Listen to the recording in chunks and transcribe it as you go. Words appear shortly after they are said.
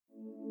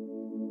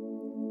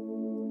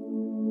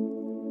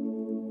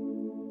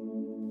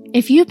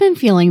If you've been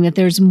feeling that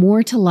there's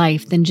more to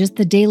life than just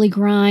the daily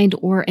grind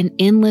or an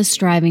endless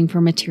striving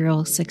for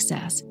material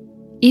success,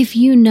 if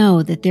you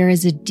know that there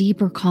is a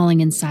deeper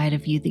calling inside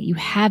of you that you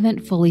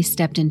haven't fully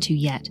stepped into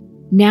yet,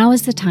 now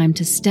is the time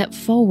to step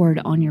forward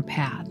on your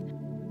path.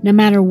 No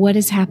matter what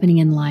is happening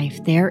in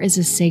life, there is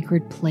a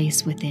sacred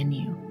place within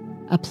you,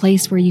 a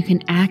place where you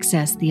can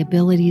access the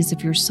abilities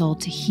of your soul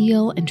to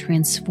heal and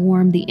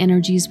transform the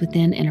energies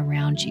within and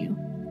around you.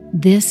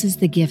 This is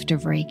the gift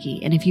of Reiki,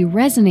 and if you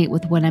resonate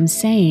with what I'm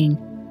saying,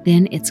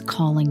 then it's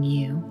calling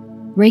you.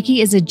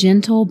 Reiki is a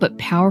gentle but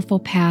powerful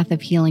path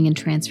of healing and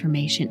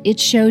transformation. It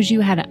shows you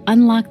how to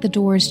unlock the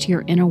doors to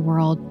your inner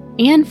world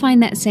and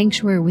find that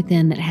sanctuary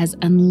within that has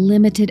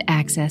unlimited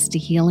access to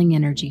healing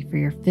energy for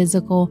your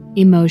physical,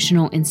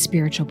 emotional, and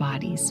spiritual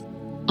bodies.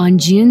 On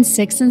June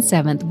 6th and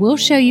 7th, we'll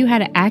show you how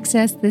to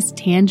access this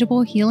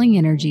tangible healing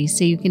energy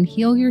so you can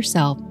heal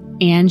yourself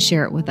and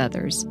share it with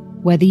others.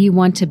 Whether you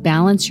want to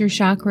balance your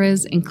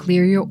chakras and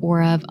clear your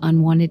aura of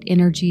unwanted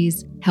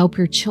energies, help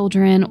your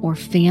children or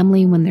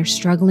family when they're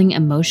struggling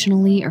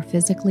emotionally or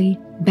physically,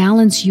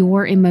 balance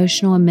your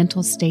emotional and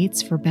mental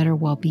states for better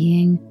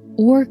well-being,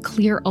 or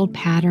clear old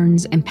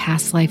patterns and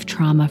past life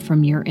trauma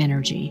from your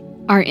energy.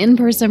 Our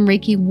in-person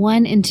Reiki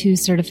 1 and 2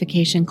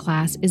 certification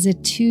class is a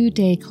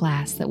 2-day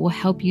class that will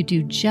help you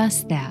do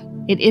just that.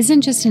 It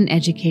isn't just an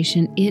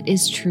education, it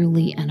is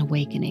truly an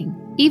awakening.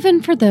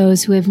 Even for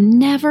those who have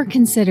never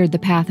considered the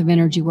path of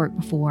energy work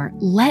before,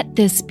 let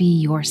this be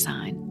your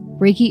sign.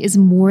 Reiki is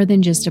more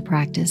than just a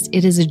practice.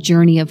 It is a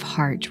journey of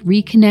heart,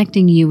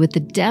 reconnecting you with the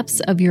depths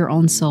of your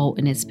own soul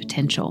and its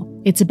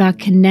potential. It's about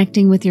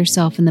connecting with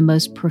yourself in the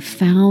most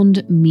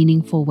profound,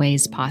 meaningful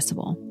ways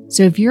possible.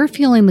 So if you're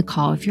feeling the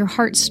call, if your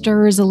heart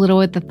stirs a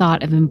little at the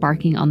thought of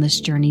embarking on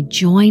this journey,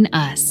 join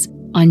us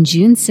on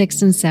June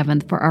 6th and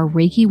 7th for our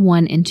Reiki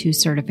 1 and 2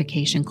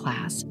 certification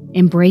class.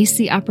 Embrace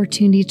the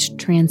opportunity to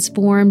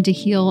transform, to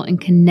heal,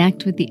 and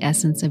connect with the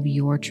essence of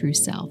your true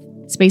self.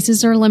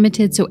 Spaces are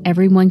limited so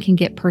everyone can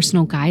get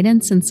personal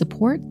guidance and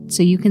support,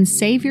 so you can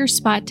save your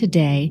spot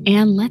today,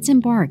 and let's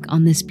embark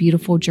on this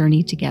beautiful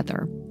journey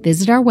together.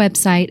 Visit our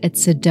website at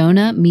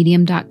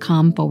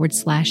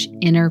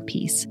sedonamedium.com/inner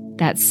peace.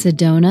 That's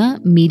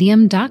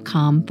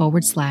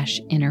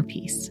sedonamedium.com/inner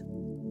peace.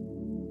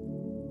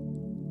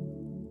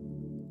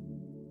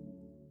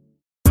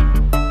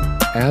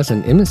 As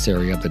an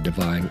emissary of the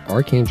divine,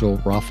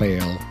 Archangel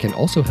Raphael can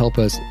also help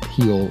us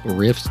heal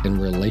rifts in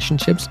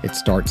relationships. It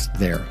starts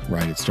there,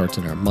 right? It starts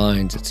in our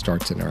minds, it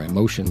starts in our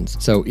emotions.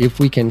 So if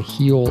we can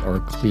heal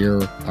or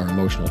clear our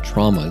emotional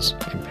traumas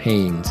and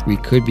pains, we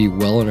could be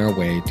well on our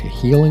way to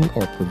healing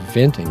or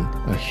preventing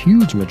a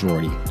huge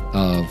majority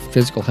of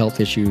physical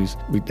health issues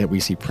that we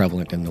see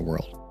prevalent in the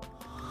world.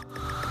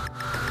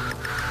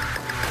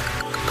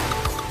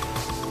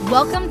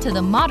 Welcome to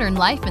the Modern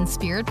Life and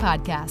Spirit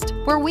podcast,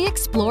 where we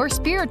explore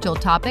spiritual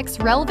topics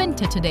relevant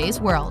to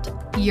today's world.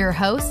 Your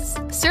hosts,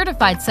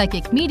 certified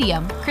psychic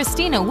medium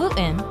Christina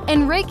Wooten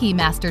and Reiki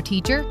master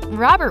teacher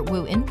Robert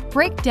Wooten,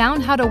 break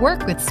down how to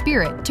work with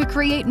spirit to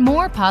create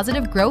more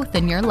positive growth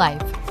in your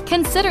life.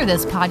 Consider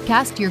this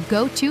podcast your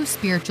go-to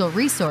spiritual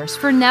resource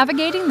for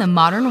navigating the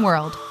modern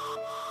world.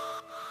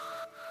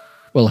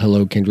 Well,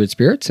 hello, kindred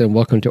spirits, and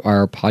welcome to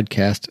our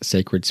podcast,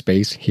 Sacred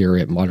Space, here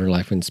at Modern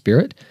Life and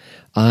Spirit.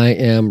 I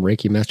am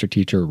Reiki Master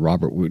Teacher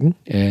Robert Wooten,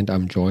 and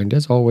I'm joined,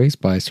 as always,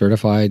 by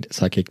certified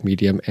psychic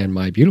medium and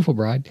my beautiful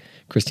bride,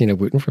 Christina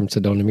Wooten from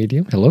Sedona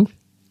Medium. Hello.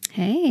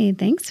 Hey,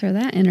 thanks for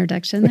that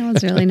introduction. That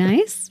was really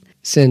nice.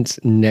 Since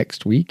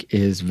next week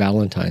is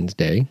Valentine's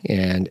Day,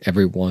 and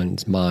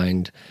everyone's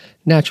mind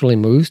naturally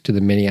moves to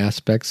the many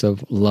aspects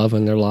of love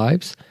in their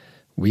lives,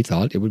 we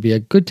thought it would be a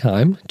good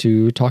time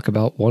to talk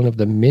about one of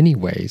the many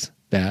ways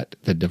that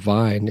the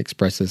divine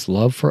expresses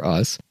love for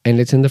us, and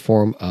it's in the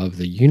form of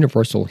the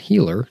universal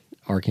healer,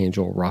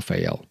 Archangel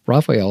Raphael.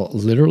 Raphael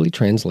literally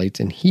translates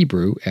in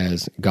Hebrew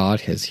as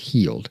God has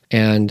healed,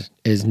 and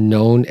is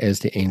known as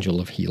the angel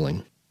of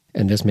healing.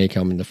 And this may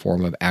come in the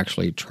form of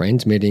actually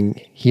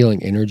transmitting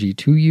healing energy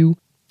to you,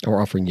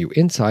 or offering you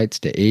insights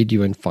to aid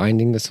you in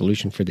finding the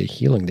solution for the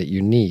healing that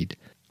you need.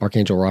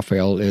 Archangel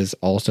Raphael is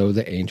also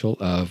the angel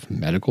of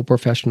medical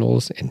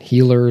professionals and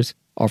healers,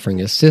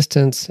 offering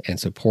assistance and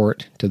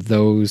support to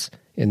those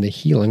in the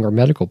healing or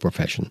medical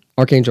profession.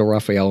 Archangel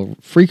Raphael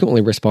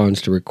frequently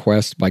responds to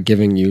requests by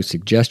giving you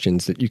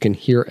suggestions that you can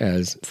hear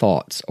as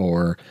thoughts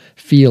or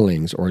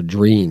feelings or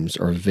dreams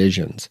or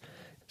visions.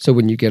 So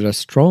when you get a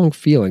strong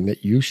feeling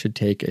that you should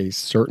take a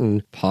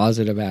certain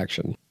positive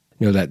action,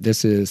 know that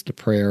this is the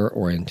prayer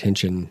or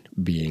intention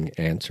being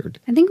answered.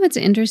 I think what's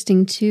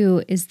interesting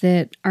too is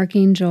that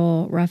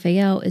Archangel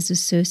Raphael is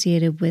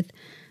associated with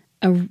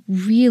a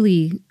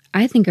really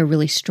I think, a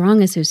really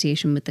strong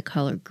association with the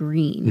color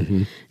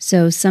green.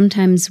 So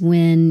sometimes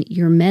when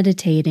you're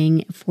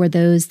meditating, for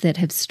those that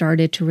have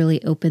started to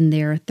really open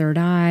their third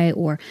eye,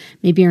 or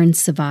maybe you're in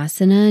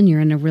Savasana and you're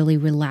in a really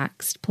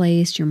relaxed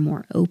place, you're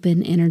more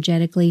open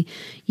energetically,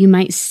 you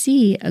might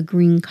see a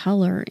green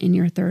color in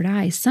your third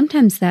eye.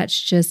 Sometimes that's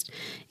just,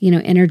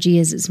 energy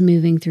as it's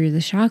moving through the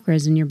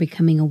chakras and you're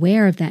becoming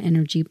aware of that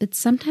energy. But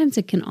sometimes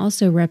it can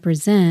also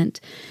represent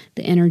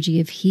the energy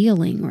of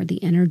healing or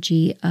the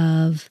energy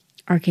of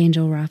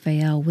Archangel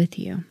Raphael with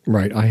you.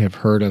 Right. I have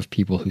heard of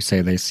people who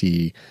say they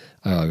see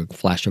a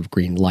flash of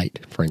green light,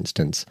 for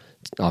instance,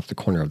 off the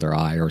corner of their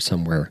eye or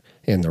somewhere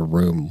in the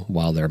room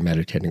while they're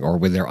meditating, or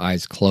with their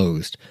eyes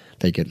closed,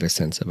 they get the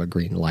sense of a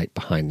green light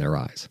behind their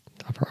eyes.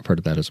 I've heard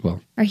of that as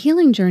well. Our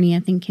healing journey, I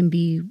think, can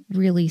be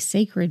really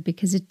sacred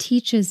because it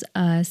teaches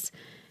us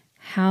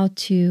how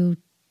to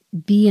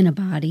be in a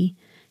body,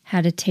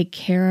 how to take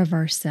care of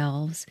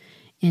ourselves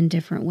in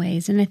different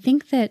ways. And I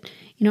think that,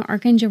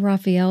 Archangel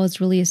Raphael is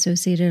really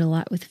associated a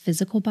lot with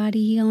physical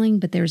body healing,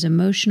 but there's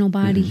emotional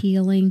body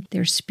healing,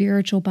 there's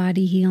spiritual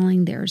body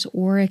healing, there's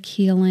auric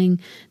healing.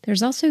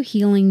 There's also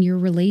healing your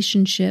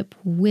relationship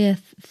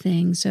with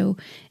things. So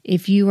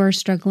if you are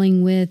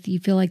struggling with, you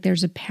feel like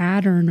there's a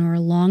pattern or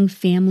a long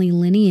family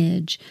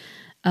lineage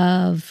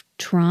of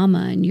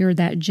trauma, and you're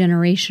that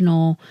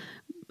generational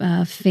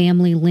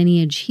family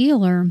lineage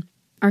healer,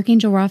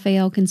 Archangel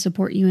Raphael can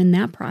support you in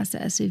that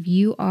process. If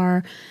you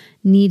are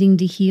needing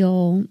to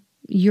heal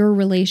your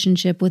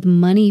relationship with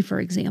money, for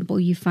example,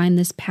 you find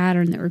this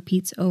pattern that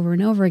repeats over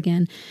and over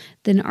again,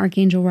 then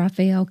Archangel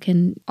Raphael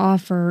can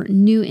offer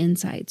new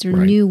insights or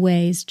new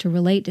ways to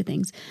relate to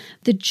things.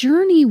 The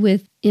journey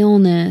with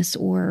illness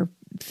or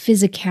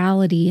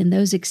physicality and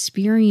those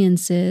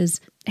experiences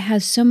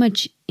has so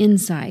much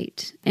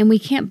insight, and we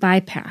can't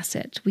bypass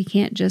it. We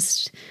can't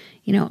just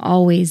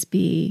always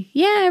be,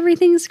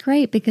 everything's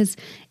great, because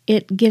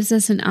it gives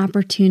us an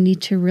opportunity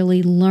to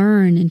really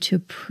learn and to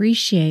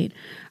appreciate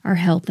our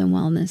health and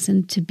wellness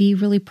and to be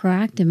really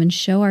proactive and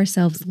show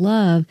ourselves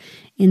love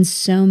in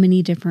so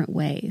many different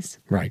ways.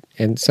 Right.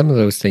 And some of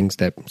those things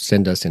that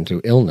send us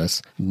into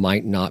illness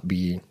might not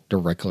be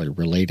directly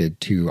related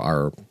to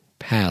our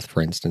path,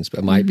 for instance, but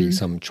it might be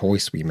some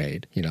choice we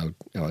made,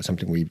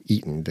 something we've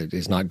eaten that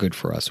is not good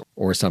for us,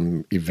 or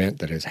some event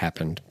that has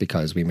happened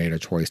because we made a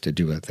choice to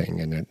do a thing,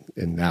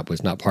 and that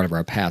was not part of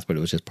our path, but it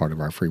was just part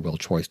of our free will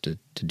choice to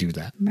do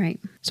that. Right.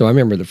 So I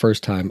remember the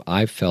first time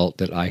I felt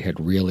that I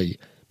had really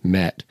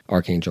met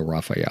Archangel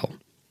Raphael.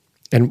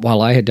 And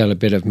while I had done a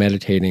bit of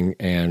meditating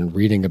and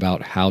reading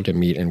about how to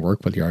meet and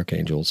work with the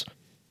archangels,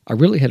 I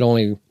really had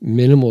only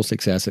minimal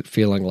success at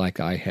feeling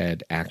like I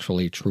had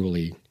actually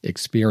truly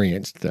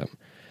experienced them.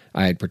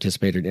 I had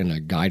participated in a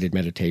guided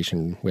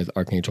meditation with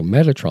Archangel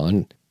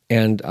Metatron,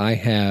 and I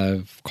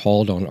have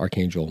called on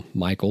Archangel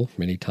Michael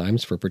many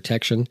times for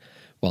protection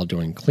while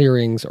doing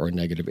clearings or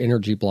negative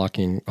energy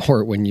blocking,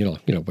 or when you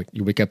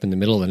wake up in the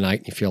middle of the night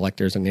and you feel like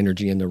there's an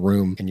energy in the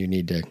room and you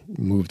need to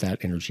move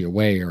that energy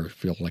away, or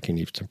feel like you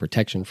need some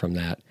protection from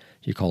that,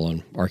 you call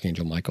on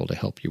Archangel Michael to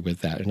help you with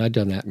that. And I've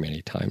done that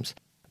many times.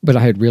 But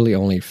I had really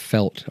only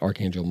felt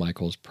Archangel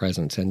Michael's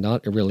presence, and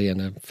not really in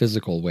a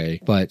physical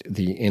way, but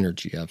the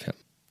energy of him.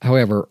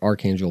 However,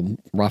 Archangel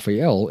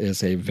Raphael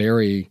is a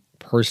very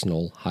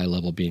personal,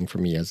 high-level being for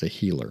me as a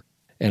healer.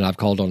 And I've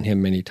called on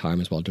him many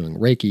times while doing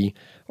Reiki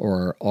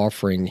or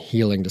offering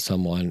healing to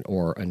someone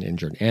or an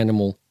injured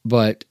animal.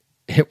 But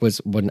it was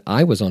when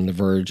I was on the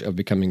verge of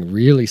becoming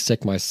really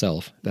sick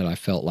myself that I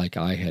felt like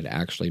I had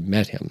actually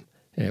met him.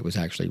 And it was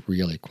actually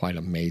really quite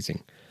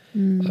amazing.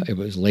 It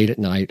was late at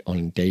night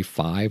on day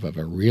 5 of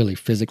a really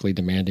physically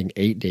demanding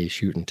 8-day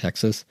shoot in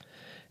Texas.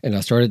 And I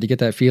started to get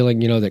that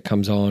feeling, that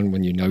comes on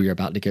when you're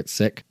about to get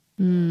sick.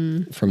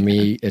 For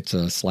me, it's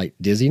a slight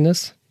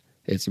dizziness.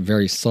 It's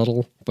very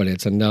subtle, but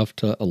it's enough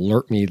to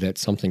alert me that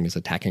something is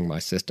attacking my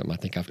system. I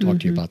think I've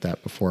talked to you about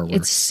that before.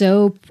 It's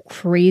so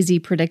crazy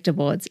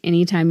predictable. It's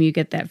anytime you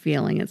get that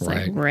feeling, it's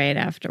like right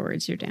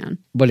afterwards you're down.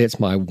 But it's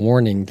my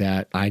warning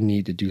that I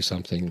need to do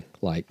something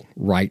like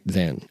right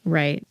then.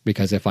 Right.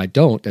 Because if I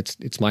don't,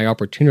 it's my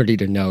opportunity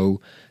to know,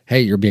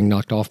 hey, you're being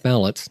knocked off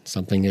balance.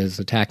 Something is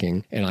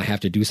attacking, and I have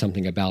to do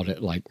something about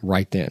it like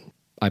right then.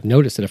 I've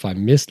noticed that if I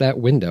miss that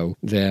window,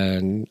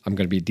 then I'm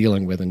going to be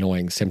dealing with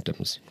annoying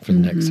symptoms for the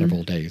next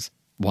several days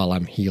while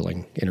I'm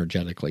healing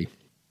energetically.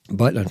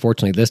 But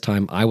unfortunately, this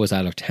time I was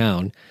out of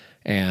town,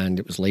 and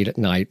it was late at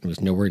night. It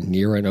was nowhere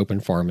near an open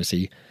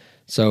pharmacy.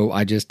 So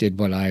I just did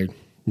what I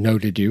know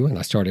to do, and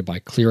I started by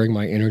clearing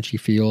my energy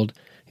field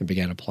and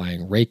began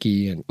applying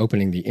Reiki and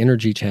opening the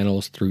energy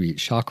channels through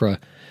each chakra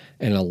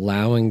and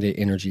allowing the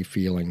energy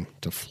feeling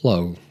to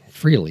flow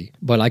freely.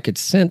 But I could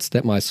sense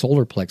that my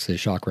solar plexus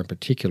chakra in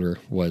particular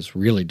was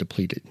really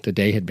depleted. The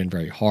day had been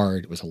very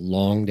hard. It was a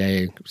long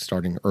day,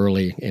 starting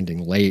early,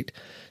 ending late.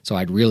 So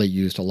I'd really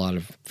used a lot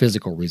of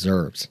physical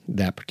reserves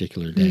that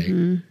particular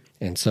day.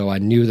 And so I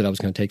knew that I was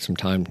going to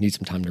need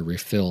some time to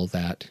refill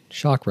that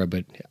chakra,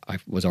 but I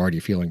was already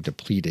feeling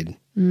depleted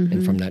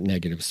and from that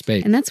negative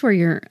space. And that's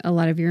where a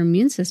lot of your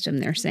immune system,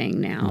 they're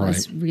saying now,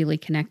 is really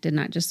connected,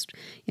 not just,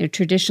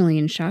 traditionally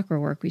in chakra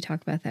work, we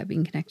talk about that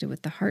being connected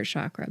with the heart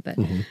chakra, but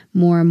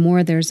more and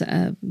more there's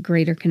a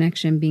greater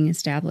connection being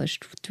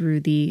established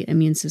through the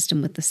immune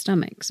system with the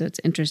stomach. So it's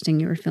interesting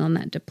you were feeling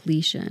that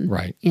depletion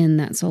in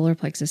that solar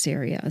plexus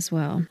area as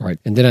well. Right.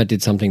 And then I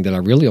did something that I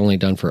really only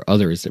done for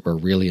others that were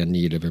really in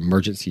need of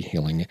emergency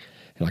healing.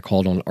 And I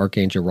called on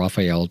Archangel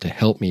Raphael to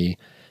help me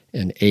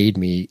and aid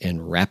me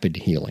in rapid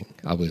healing.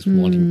 I was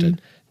wanting to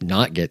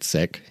not get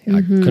sick.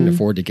 I couldn't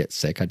afford to get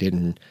sick. I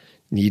didn't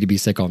need to be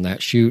sick on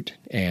that shoot,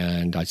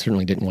 and I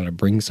certainly didn't want to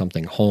bring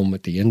something home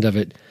at the end of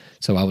it.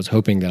 So I was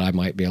hoping that I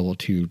might be able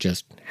to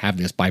just have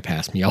this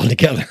bypass me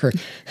altogether.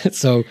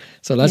 So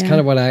that's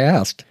kind of what I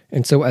asked.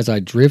 And so as I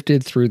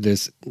drifted through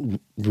this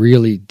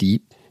really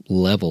deep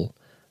level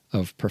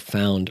of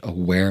profound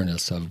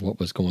awareness of what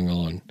was going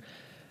on,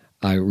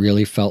 I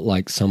really felt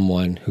like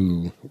someone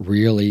who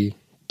really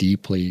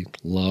deeply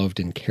loved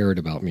and cared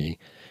about me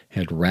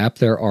had wrapped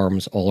their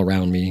arms all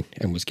around me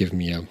and was giving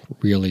me a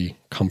really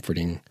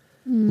comforting,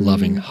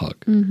 loving hug.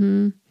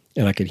 And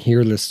I could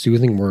hear the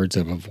soothing words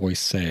of a voice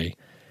say,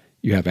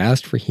 "You have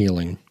asked for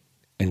healing,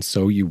 and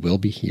so you will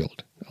be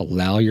healed.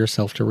 Allow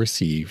yourself to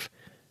receive.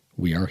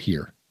 We are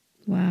here."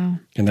 Wow.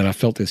 And then I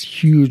felt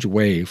this huge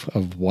wave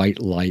of white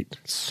light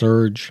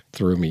surge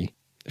through me,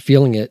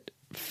 feeling it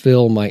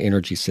fill my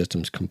energy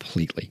systems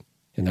completely.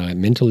 And then I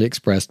mentally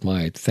expressed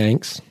my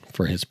thanks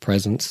for his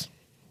presence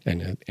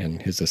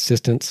and his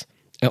assistance.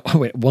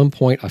 At one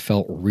point, I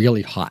felt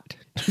really hot.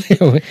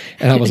 And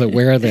I was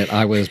aware that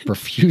I was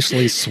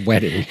profusely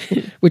sweating,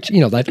 which,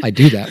 that I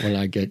do that when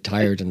I get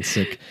tired and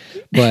sick.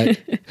 But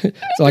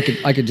so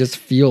I could just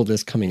feel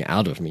this coming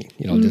out of me,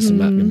 this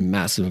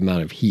massive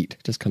amount of heat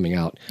just coming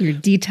out. You're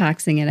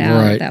detoxing it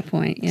out at that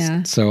point,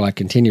 yeah. So I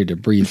continued to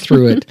breathe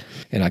through it,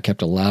 and I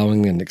kept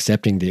allowing and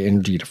accepting the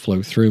energy to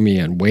flow through me,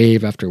 and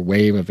wave after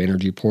wave of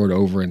energy poured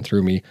over and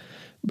through me.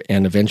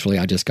 And eventually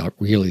I just got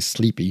really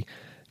sleepy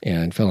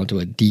and fell into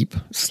a deep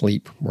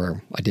sleep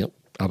where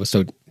I was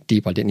so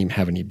deep I didn't even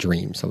have any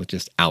dreams. I was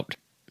just out.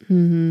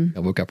 I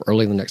woke up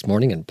early the next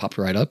morning and popped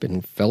right up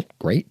and felt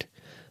great.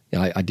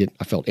 I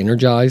felt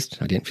energized.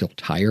 I didn't feel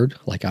tired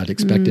like I'd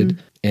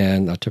expected.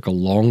 And I took a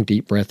long,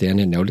 deep breath in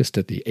and noticed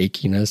that the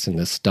achiness and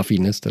the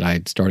stuffiness that I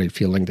had started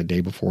feeling the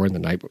day before and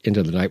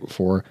into the night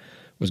before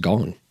was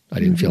gone. I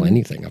didn't feel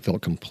anything. I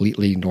felt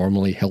completely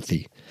normally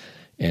healthy.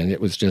 And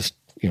it was just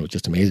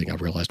amazing. I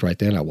realized right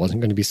then I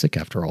wasn't going to be sick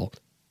after all.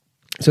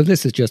 So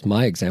this is just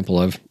my example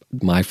of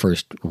my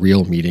first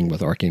real meeting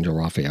with Archangel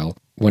Raphael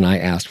when I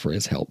asked for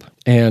his help.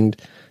 And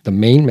the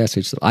main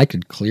message that I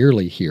could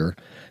clearly hear,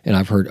 and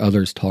I've heard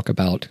others talk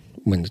about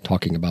when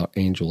talking about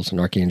angels and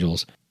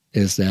archangels,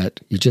 is that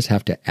you just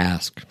have to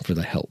ask for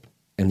the help.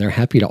 And they're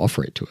happy to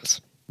offer it to us.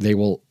 They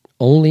will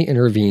only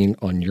intervene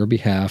on your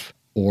behalf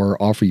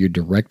or offer you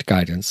direct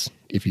guidance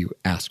if you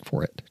ask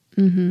for it.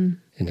 And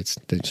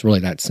it's really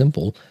that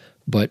simple.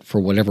 But for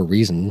whatever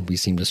reason, we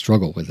seem to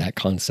struggle with that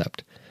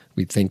concept.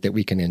 We think that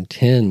we can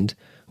intend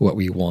what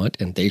we want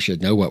and they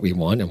should know what we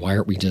want and why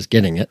aren't we just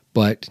getting it?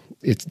 But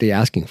it's the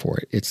asking for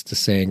it. It's the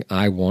saying,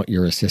 I want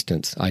your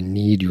assistance. I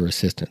need your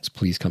assistance.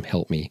 Please come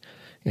help me.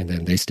 And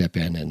then they step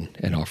in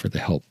and offer the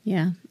help.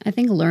 Yeah. I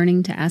think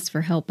learning to ask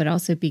for help, but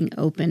also being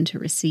open to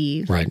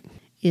receive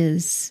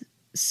is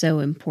so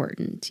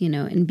important,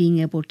 and being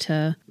able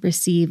to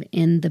receive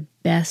in the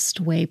best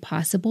way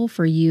possible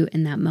for you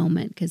in that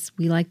moment. Because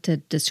we like to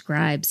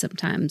describe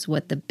sometimes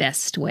what the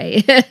best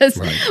way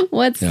is.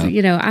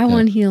 I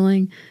want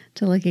healing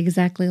to look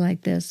exactly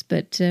like this,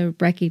 but to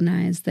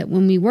recognize that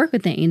when we work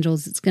with the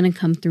angels, it's going to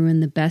come through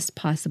in the best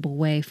possible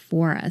way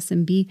for us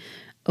and be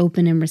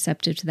open and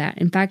receptive to that.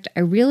 In fact, I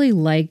really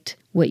liked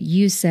what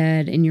you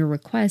said in your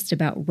request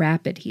about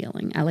rapid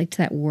healing. I liked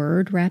that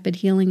word, rapid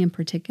healing in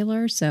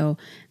particular. So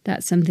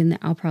that's something that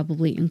I'll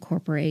probably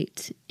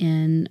incorporate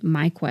in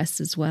my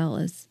quest as well,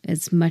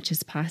 as much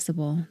as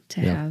possible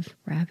to have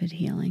rapid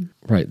healing.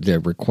 Right. The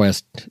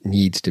request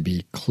needs to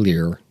be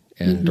clear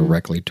and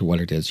directly to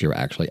what it is you're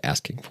actually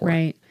asking for.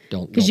 Right.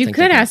 Because you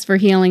could ask for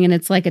healing and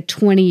it's like a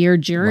 20-year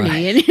journey.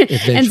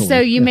 Right. And so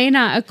you may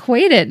not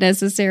equate it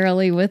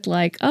necessarily with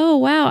like, oh,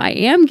 wow, I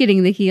am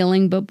getting the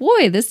healing, but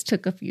boy, this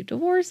took a few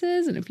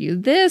divorces and a few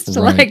this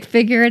to like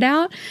figure it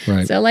out.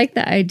 Right. So I like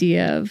the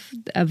idea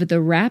of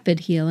the rapid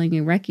healing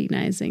and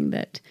recognizing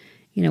that,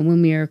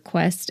 when we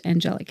request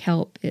angelic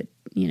help, it,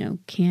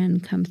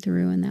 can come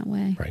through in that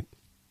way. Right.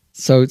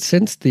 So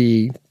since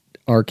the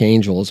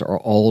archangels are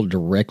all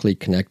directly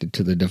connected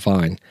to the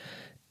divine,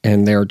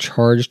 and they're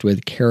charged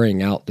with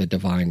carrying out the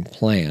divine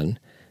plan,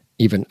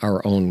 even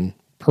our own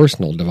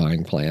personal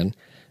divine plan,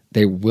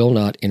 they will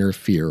not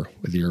interfere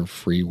with your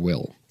free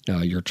will.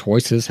 Your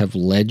choices have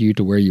led you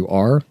to where you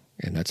are,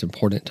 and that's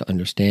important to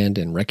understand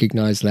and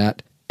recognize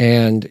that.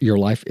 And your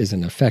life is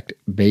in effect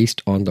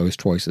based on those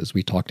choices.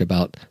 We talked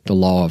about the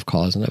law of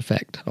cause and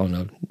effect on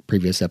a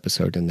previous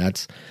episode, and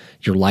that's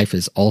your life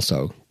is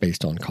also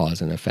based on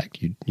cause and effect.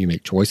 You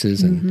make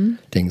choices and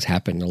things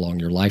happen along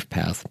your life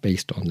path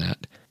based on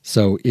that.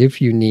 So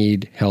if you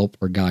need help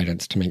or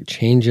guidance to make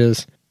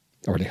changes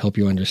or to help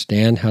you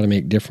understand how to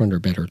make different or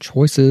better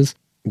choices,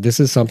 this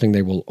is something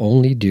they will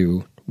only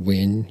do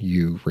when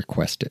you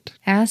request it.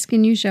 Ask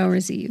and you shall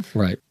receive.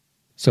 Right.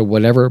 So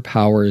whatever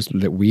powers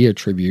that we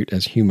attribute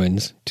as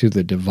humans to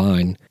the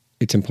divine,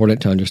 it's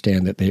important to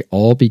understand that they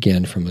all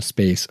begin from a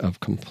space of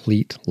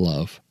complete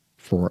love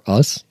for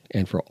us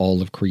and for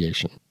all of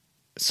creation.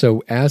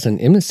 So as an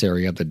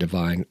emissary of the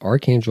divine,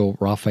 Archangel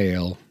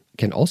Raphael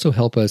can also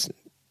help us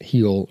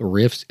heal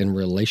rifts in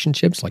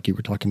relationships, like you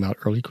were talking about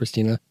earlier,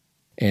 Christina,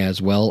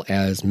 as well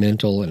as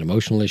mental and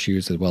emotional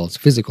issues, as well as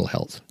physical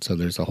health. So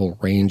there's a whole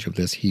range of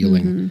this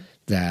healing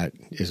that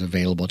is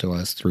available to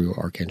us through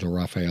Archangel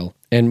Raphael.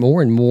 And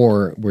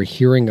more, we're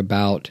hearing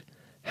about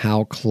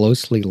how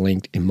closely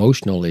linked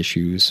emotional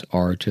issues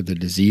are to the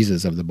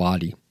diseases of the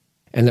body,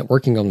 and that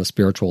working on the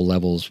spiritual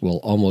levels will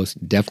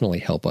almost definitely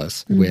help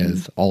us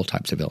with all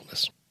types of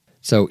illness.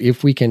 So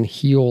if we can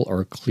heal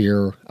or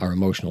clear our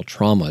emotional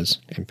traumas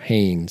and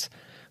pains,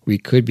 we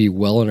could be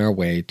well on our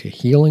way to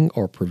healing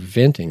or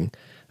preventing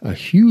a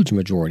huge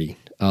majority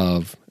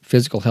of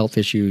physical health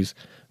issues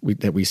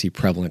that we see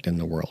prevalent in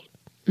the world.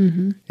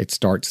 It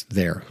starts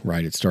there,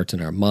 right? It starts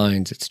in our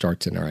minds, it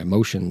starts in our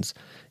emotions,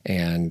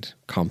 and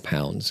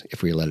compounds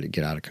if we let it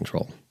get out of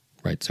control,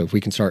 right? So if we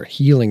can start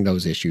healing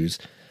those issues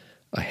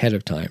ahead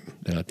of time,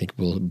 then I think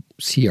we'll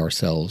see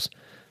ourselves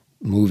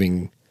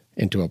moving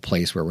into a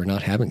place where we're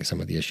not having some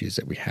of the issues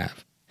that we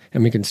have.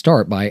 And we can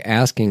start by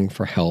asking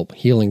for help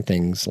healing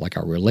things like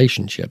our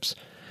relationships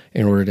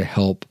in order to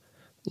help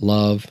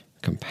love,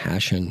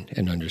 compassion,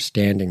 and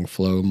understanding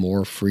flow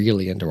more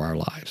freely into our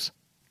lives.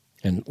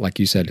 And like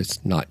you said,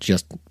 it's not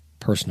just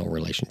personal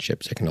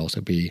relationships. It can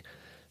also be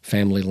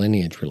family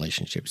lineage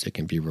relationships. It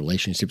can be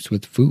relationships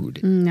with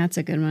food. That's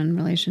a good one,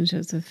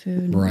 relationships with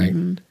food. Right.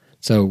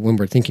 So when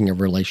we're thinking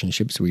of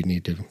relationships, we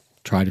need to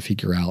try to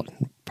figure out,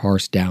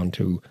 parse down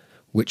to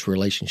which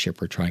relationship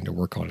we're trying to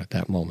work on at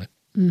that moment.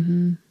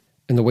 And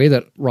the way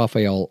that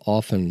Raphael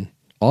often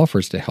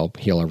offers to help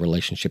heal our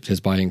relationships is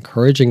by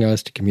encouraging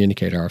us to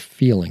communicate our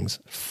feelings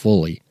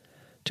fully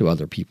to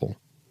other people.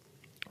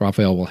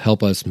 Raphael will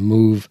help us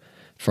move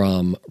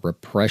from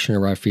repression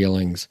of our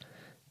feelings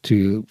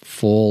to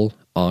full,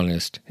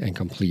 honest, and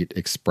complete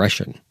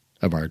expression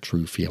of our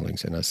true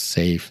feelings in a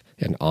safe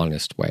and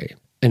honest way.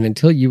 And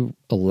until you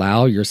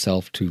allow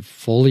yourself to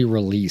fully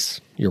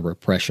release your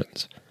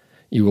repressions,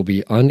 you will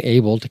be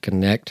unable to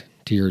connect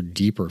to your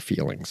deeper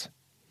feelings.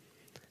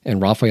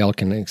 And Raphael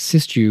can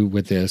assist you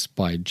with this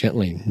by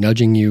gently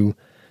nudging you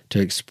to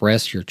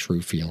express your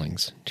true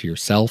feelings to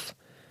yourself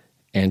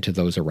and to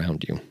those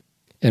around you.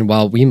 And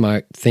while we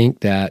might think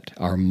that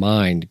our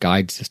mind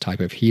guides this type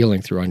of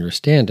healing through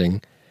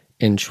understanding,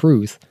 in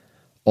truth,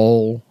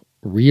 all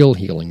real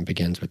healing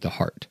begins with the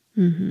heart.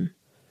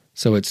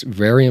 So it's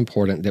very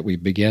important that we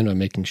begin on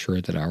making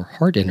sure that our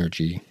heart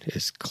energy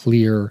is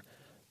clear,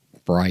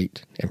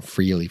 bright, and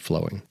freely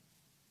flowing.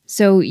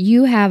 So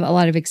you have a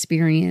lot of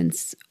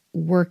experience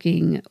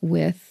working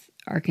with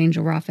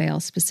Archangel Raphael,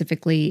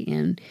 specifically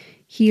in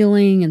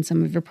healing and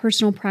some of your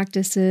personal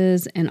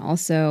practices, and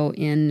also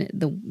in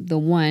the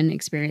one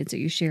experience that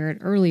you shared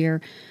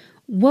earlier.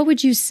 What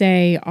would you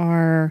say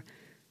are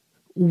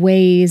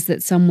ways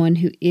that someone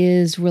who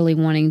is really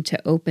wanting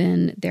to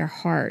open their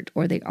heart,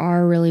 or they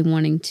are really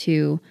wanting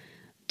to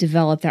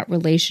develop that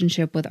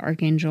relationship with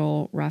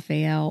Archangel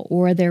Raphael,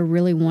 or they're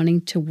really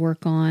wanting to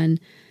work on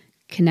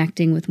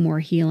connecting with more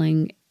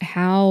healing,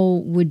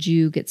 how would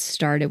you get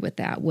started with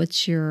that?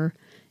 What's your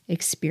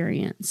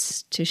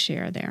experience to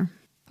share there?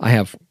 I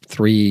have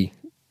 3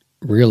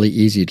 really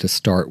easy to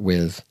start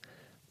with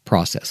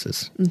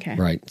processes. Okay.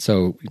 Right.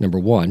 So number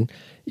 1,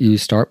 you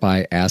start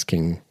by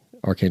asking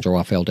Archangel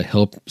Raphael to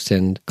help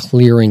send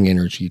clearing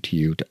energy to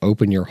you to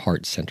open your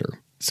heart center.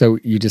 So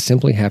you just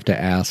simply have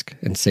to ask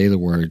and say the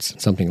words,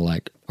 something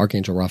like,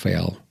 Archangel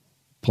Raphael,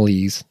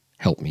 please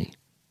help me.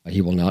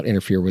 He will not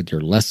interfere with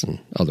your lesson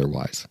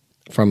otherwise.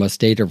 From a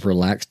state of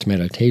relaxed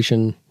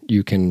meditation,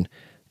 you can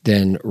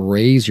then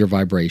raise your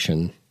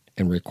vibration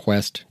and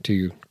request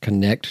to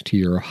connect to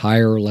your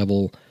higher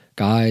level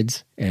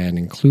guides and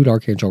include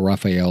Archangel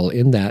Raphael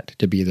in that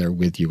to be there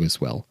with you as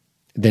well.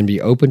 Then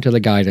be open to the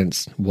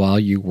guidance while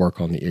you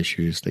work on the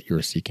issues that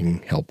you're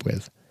seeking help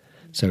with.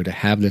 So to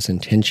have this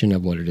intention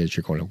of what it is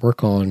you're going to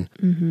work on,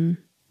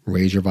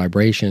 raise your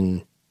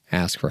vibration,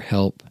 ask for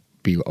help,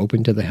 be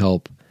open to the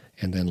help,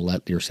 and then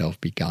let yourself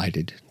be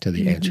guided to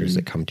the answers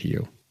that come to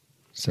you.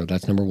 So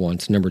that's number 1.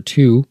 So number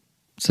 2,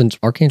 since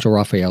Archangel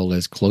Raphael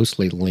is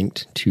closely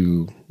linked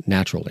to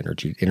natural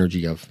energy,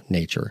 energy of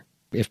nature,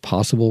 if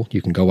possible,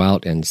 you can go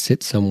out and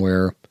sit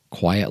somewhere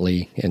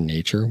quietly in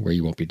nature where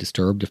you won't be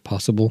disturbed if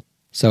possible.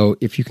 So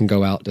if you can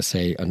go out to,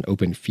 say, an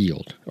open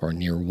field or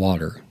near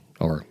water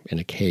or in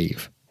a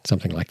cave,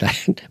 something like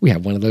that. We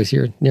have one of those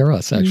here near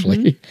us,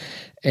 actually.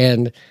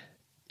 And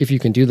if you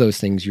can do those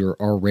things, you're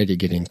already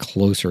getting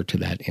closer to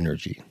that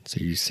energy. So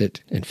you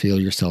sit and feel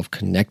yourself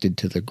connected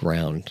to the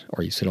ground,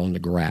 or you sit on the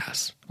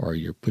grass, or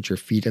you put your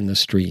feet in the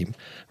stream,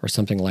 or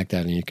something like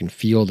that, and you can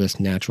feel this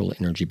natural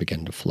energy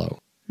begin to flow.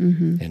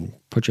 and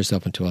put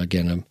yourself into,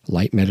 again, a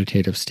light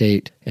meditative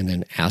state, and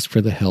then ask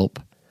for the help,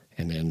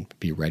 and then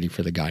be ready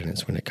for the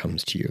guidance when it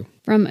comes to you.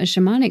 From a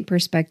shamanic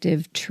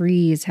perspective,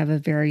 trees have a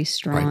very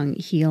strong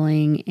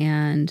healing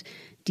and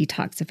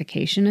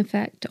detoxification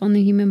effect on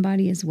the human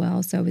body as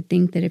well. So I would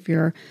think that if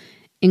you're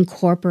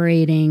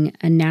incorporating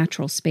a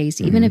natural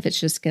space, even if it's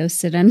just go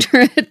sit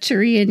under a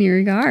tree in your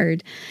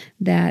yard,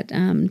 that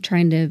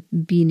trying to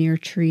be near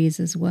trees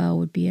as well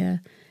would be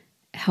a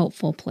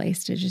helpful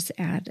place to just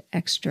add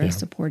extra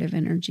supportive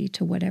energy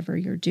to whatever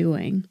you're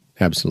doing.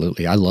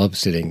 Absolutely. I love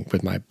sitting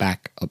with my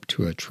back up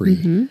to a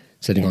tree,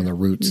 sitting on the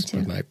roots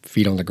with my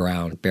feet on the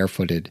ground,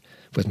 barefooted,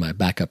 with my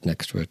back up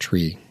next to a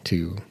tree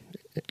to,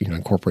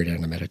 incorporate it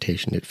in a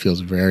meditation. It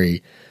feels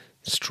very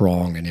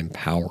strong and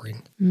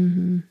empowering.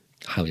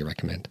 Highly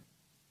recommend.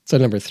 So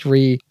number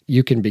 3,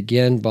 you can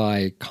begin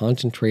by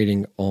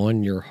concentrating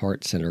on your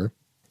heart center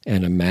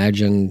and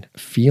imagine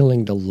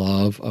feeling the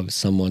love of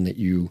someone that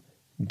you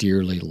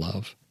dearly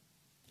love.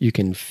 You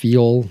can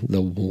feel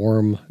the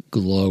warm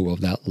glow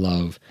of that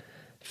love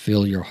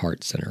fill your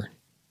heart center,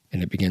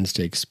 and it begins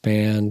to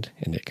expand,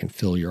 and it can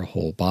fill your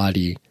whole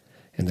body,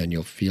 and then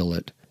you'll feel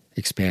it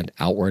expand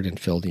outward and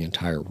fill the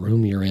entire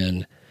room you're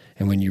in.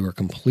 And when you are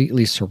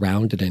completely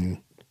surrounded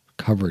and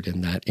covered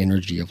in that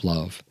energy of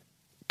love,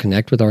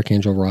 connect with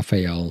Archangel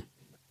Raphael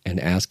and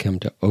ask him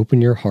to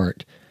open your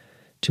heart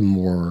to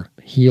more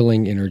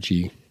healing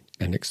energy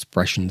and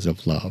expressions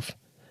of love.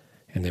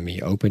 And then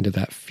be open to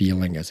that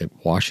feeling as it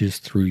washes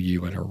through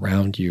you and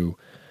around you.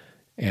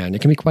 And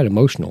it can be quite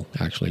emotional,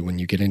 actually, when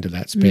you get into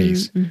that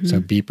space. So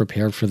be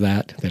prepared for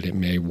that it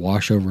may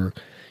wash over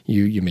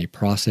you. You may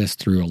process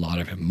through a lot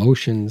of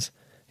emotions,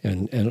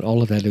 and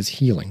all of that is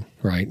healing,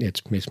 right?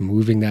 It's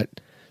moving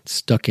that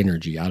stuck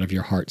energy out of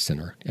your heart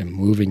center and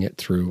moving it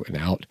through and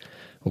out,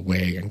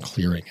 away, and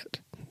clearing it.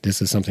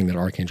 This is something that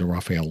Archangel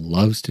Raphael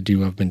loves to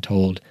do, I've been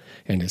told,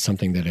 and is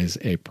something that is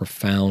a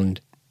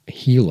profound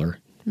healer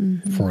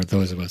for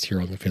those of us here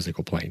on the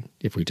physical plane,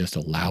 if we just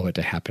allow it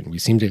to happen. We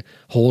seem to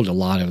hold a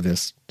lot of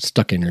this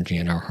stuck energy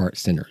in our heart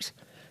centers.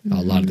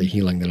 A lot of the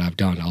healing that I've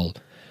done,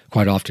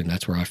 quite often,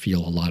 that's where I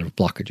feel a lot of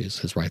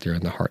blockages, is right there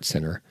in the heart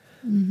center.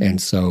 And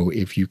so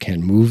if you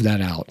can move that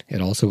out,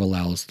 it also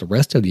allows the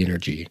rest of the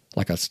energy,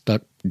 like a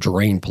stuck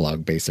drain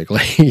plug,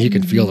 basically. You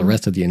can feel the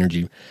rest of the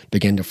energy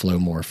begin to flow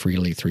more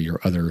freely through your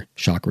other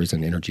chakras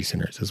and energy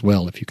centers as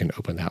well, if you can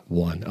open that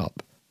one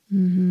up.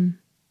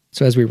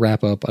 So as we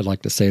wrap up, I'd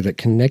like to say that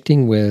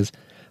connecting with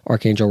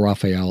Archangel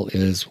Raphael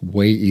is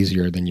way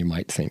easier than you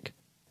might think.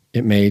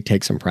 It may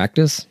take some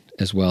practice,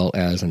 as well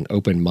as an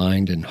open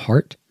mind and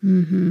heart.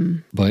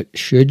 But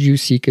should you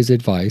seek his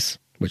advice,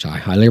 which I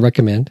highly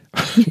recommend,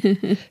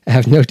 I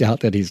have no doubt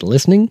that he's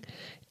listening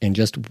and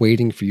just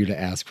waiting for you to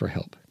ask for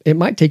help. It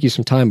might take you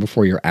some time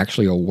before you're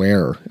actually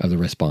aware of the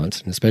response,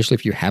 and especially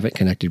if you haven't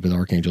connected with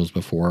archangels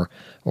before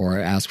or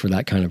asked for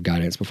that kind of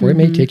guidance before. It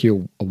may take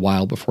you a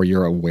while before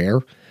you're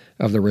aware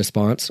of the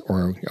response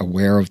or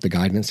aware of the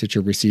guidance that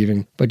you're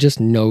receiving, but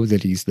just know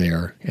that he's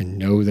there and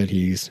know that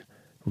he's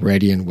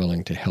ready and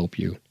willing to help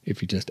you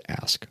if you just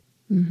ask.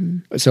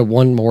 So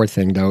one more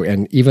thing, though,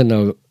 and even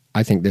though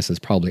I think this is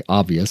probably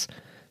obvious,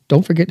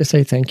 don't forget to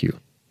say thank you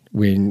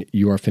when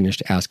you are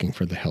finished asking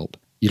for the help.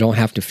 You don't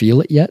have to feel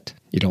it yet.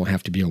 You don't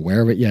have to be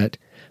aware of it yet.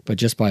 But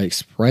just by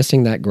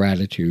expressing that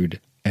gratitude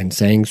and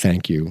saying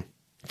thank you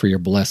for your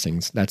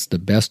blessings, that's the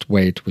best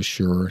way to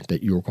assure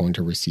that you're going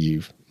to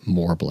receive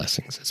more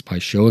blessings. It's by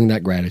showing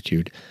that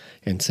gratitude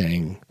and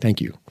saying thank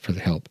you for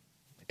the help.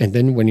 And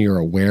then when you're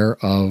aware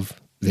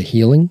of the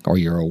healing, or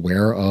you're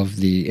aware of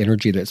the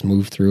energy that's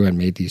moved through and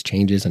made these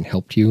changes and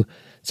helped you,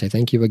 say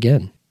thank you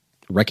again.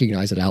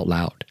 Recognize it out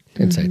loud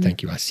and say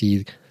thank you. I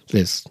see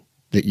this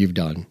that you've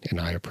done, and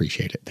I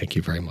appreciate it. Thank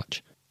you very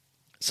much.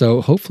 So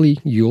hopefully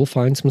you'll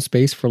find some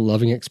space for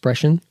loving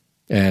expression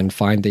and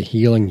find the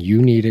healing you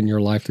need in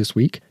your life this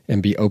week,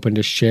 and be open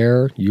to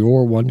share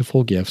your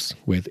wonderful gifts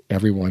with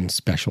everyone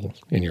special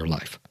in your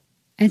life.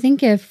 I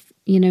think if,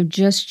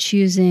 just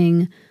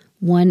choosing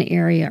one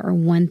area or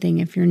one thing,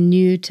 if you're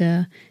new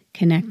to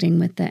connecting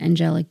with the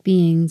angelic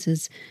beings,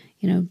 is,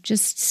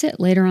 just sit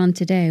later on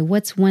today.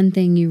 What's one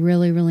thing you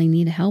really, really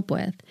need help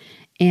with?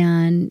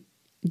 And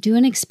do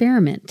an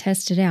experiment,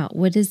 test it out.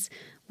 What does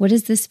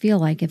this feel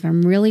like if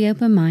I'm really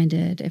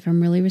open-minded, if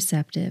I'm really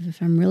receptive,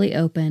 if I'm really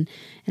open,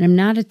 and I'm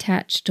not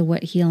attached to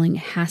what healing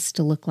has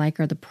to look like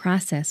or the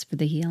process for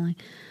the healing?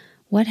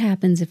 What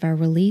happens if I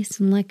release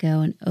and let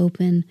go and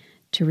open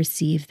to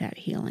receive that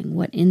healing?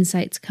 What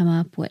insights come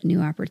up? What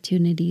new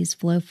opportunities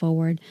flow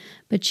forward?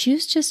 But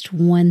choose just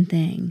one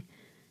thing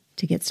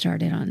to get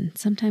started on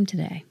sometime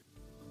today.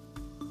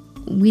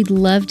 We'd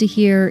love to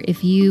hear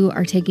if you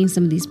are taking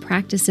some of these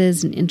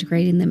practices and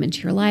integrating them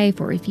into your life,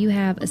 or if you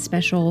have a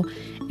special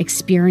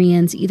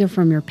experience either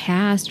from your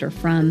past or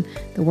from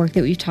the work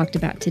that we've talked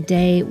about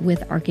today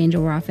with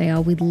Archangel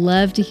Raphael. We'd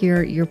love to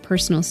hear your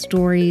personal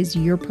stories,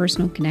 your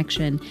personal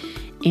connection,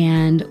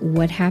 and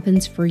what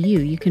happens for you.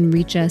 You can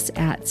reach us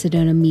at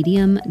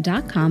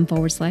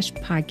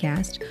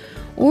sedonamedium.com/podcast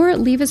or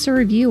leave us a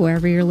review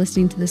wherever you're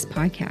listening to this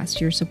podcast.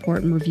 Your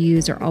support and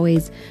reviews are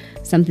always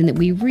something that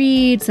we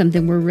read,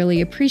 something we're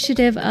really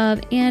appreciative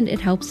of, and it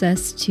helps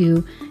us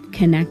to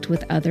connect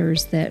with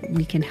others that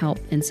we can help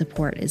and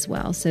support as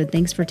well. So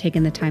thanks for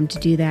taking the time to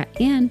do that,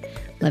 and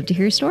love to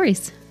hear your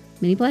stories.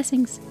 Many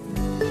blessings.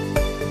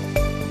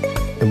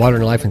 The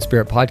Modern Life and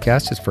Spirit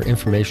podcast is for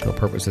informational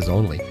purposes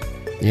only.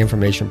 The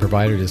information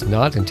provided is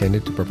not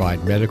intended to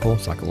provide medical,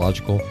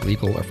 psychological,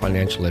 legal, or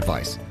financial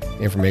advice.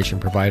 The information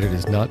provided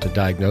is not to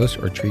diagnose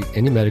or treat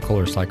any medical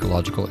or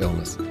psychological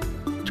illness.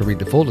 To read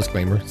the full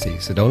disclaimer, see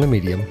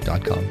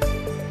sedonamedium.com.